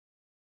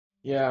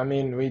Yeah, I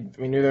mean,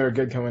 we knew they were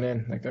good coming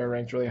in. Like they were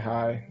ranked really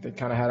high. They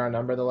kind of had our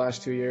number the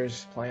last 2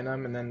 years playing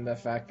them, and then the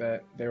fact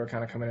that they were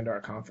kind of coming into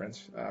our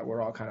conference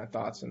were all kind of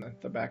thoughts in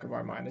the back of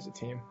our mind as a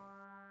team.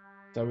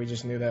 So we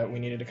just knew that we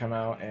needed to come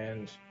out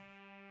and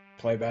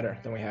play better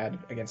than we had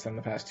against them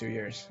the past 2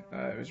 years.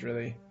 It was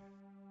really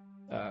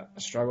a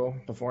struggle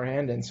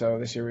beforehand, and so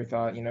this year we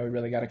thought, we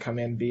really got to come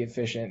in, be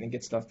efficient, and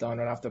get stuff done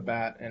right off the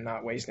bat, and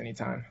not waste any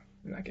time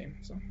in that game.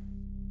 So.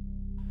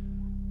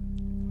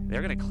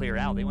 They're going to clear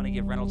out. They want to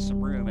give Reynolds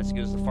some room as he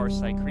goes to the far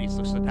side crease.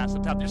 Looks to the pass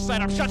up top. There's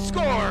side-arm shot.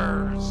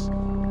 Scores!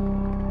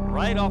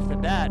 Right off the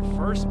bat,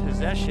 first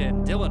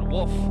possession, Dylan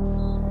Wolf.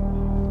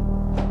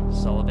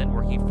 Sullivan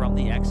working from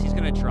the X. He's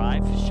going to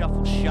drive.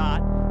 Shuffle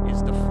shot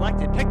is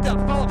deflected. Picked up.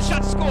 Follow-up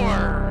shot.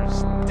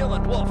 Scores!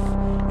 Dylan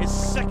Wolf, his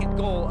second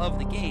goal of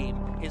the game.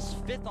 His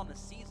fifth on the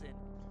season.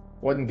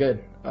 Wasn't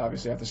good,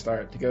 obviously, at the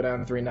start. To go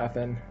down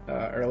 3-0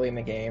 early in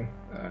the game,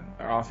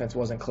 our offense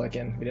wasn't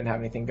clicking. We didn't have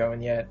anything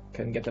going yet.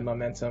 Couldn't get the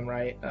momentum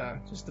right.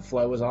 Just the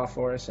flow was off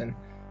for us, and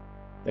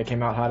they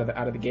came out hot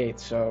out of the gate.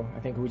 So I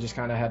think we just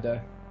kind of had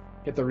to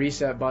hit the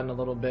reset button a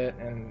little bit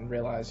and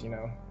realize,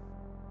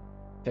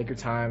 take your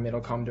time. It'll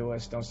come to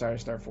us. Don't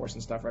start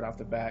forcing stuff right off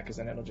the bat, because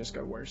then it'll just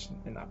go worse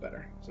and not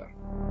better. So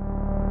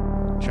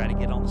try to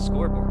get on the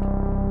scoreboard.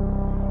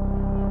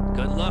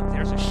 Good look.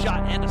 There's a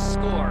shot and a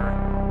score.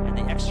 And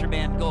the extra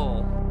man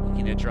goal,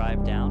 looking to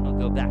drive down.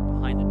 They'll go back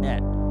behind the net.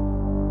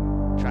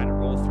 Trying to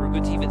roll through.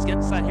 Good defense. Get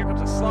inside. Here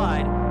comes a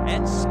slide.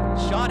 And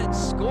shot and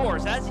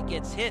scores as he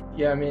gets hit.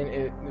 Yeah, I mean,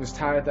 it was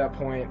tied at that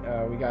point.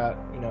 We got,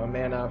 a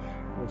man up,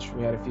 which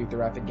we had a few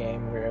throughout the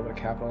game. We were able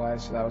to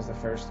capitalize. So that was the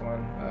first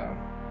one.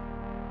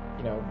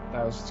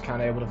 That was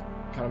kind of able to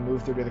kind of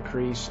move through to the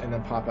crease and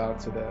then pop out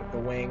to the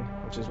wing,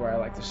 which is where I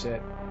like to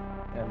sit.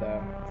 And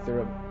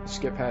threw a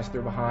skip pass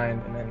through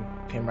behind, and then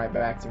came right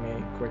back to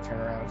me. Quick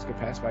turnaround, skip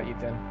pass by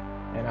Ethan,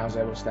 and I was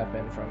able to step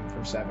in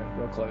from 7,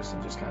 real close,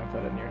 and just kind of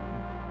put a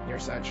near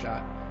side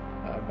shot,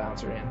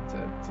 bouncer in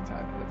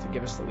to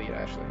give us the lead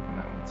actually in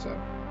that one.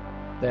 So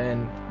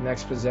then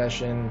next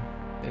possession,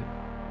 it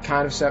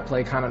kind of set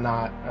play, kind of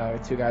not.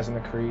 With two guys in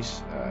the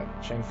crease,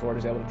 Shane Ford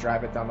was able to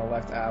drive it down the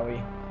left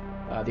alley.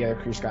 The other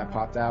crease guy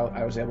popped out.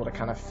 I was able to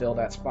kind of fill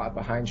that spot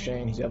behind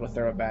Shane. He's able to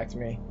throw it back to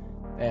me.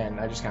 And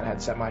I just kind of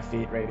had set my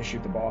feet ready to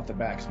shoot the ball at the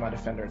back, because my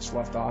defender had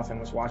sloughed off and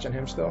was watching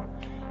him still,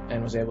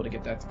 and was able to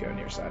get that to go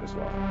near side as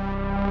well.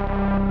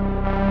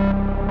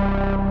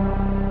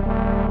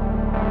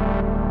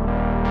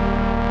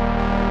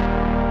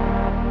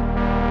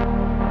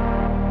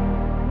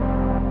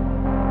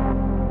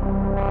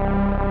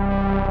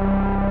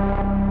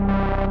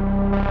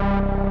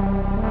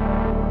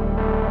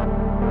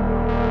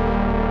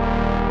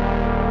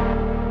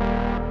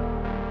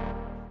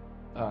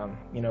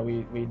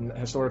 We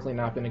historically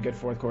not been a good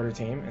fourth quarter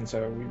team, and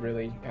so we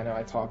really,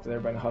 I talked to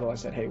everybody in the huddle. I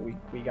said, hey,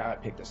 we got to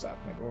pick this up.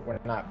 Like, we're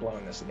not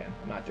blowing this again.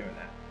 I'm not doing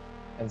that.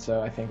 And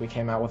so I think we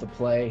came out with a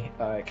play.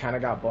 It kind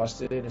of got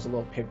busted. It was a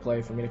little pick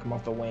play for me to come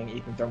off the wing,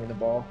 Ethan throw me the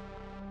ball,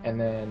 and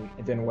then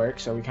it didn't work,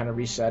 so we kind of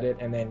reset it,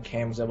 and then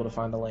Cam was able to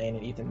find the lane,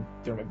 and Ethan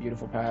threw him a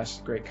beautiful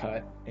pass, great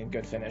cut, and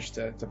good finish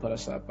to put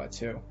us up by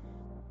 2.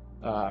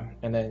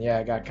 And then,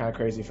 it got kind of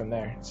crazy from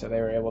there. So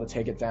they were able to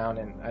take it down,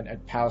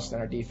 and Palast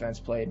and our defense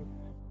played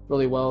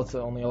really well to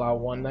only allow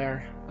 1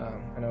 there.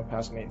 I know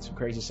Palast made some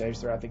crazy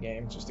saves throughout the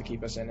game just to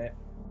keep us in it,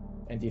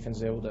 and defense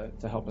was able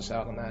to help us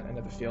out on that end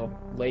of the field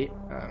late.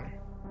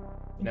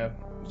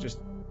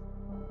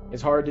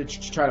 It's hard to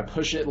try to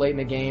push it late in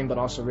the game, but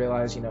also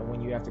realize,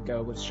 when you have to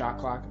go with shot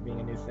clock being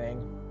a new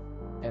thing.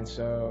 And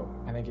so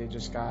I think it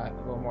just got a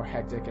little more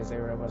hectic as they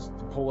were able to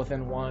pull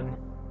within 1,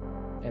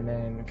 and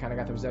then kind of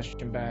got the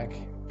possession back,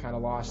 kind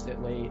of lost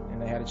it late,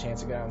 and they had a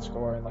chance to go out and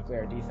score, and luckily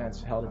our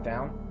defense held it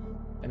down.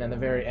 And then the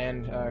very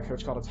end,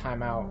 coach called a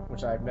timeout,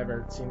 which I've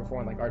never seen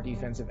before in our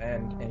defensive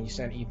end, and he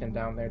sent Ethan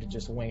down there to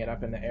just wing it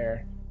up in the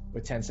air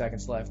with 10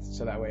 seconds left,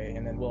 so that way,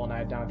 and then Will and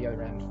I down at the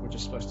other end, we're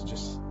just supposed to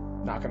just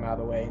knock them out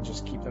of the way and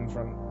just keep them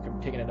from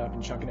picking it up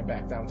and chunking it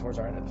back down towards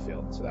our end of the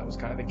field. So that was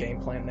kind of the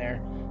game plan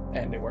there,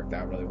 and it worked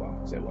out really well.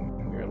 So we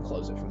were able to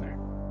close it from there.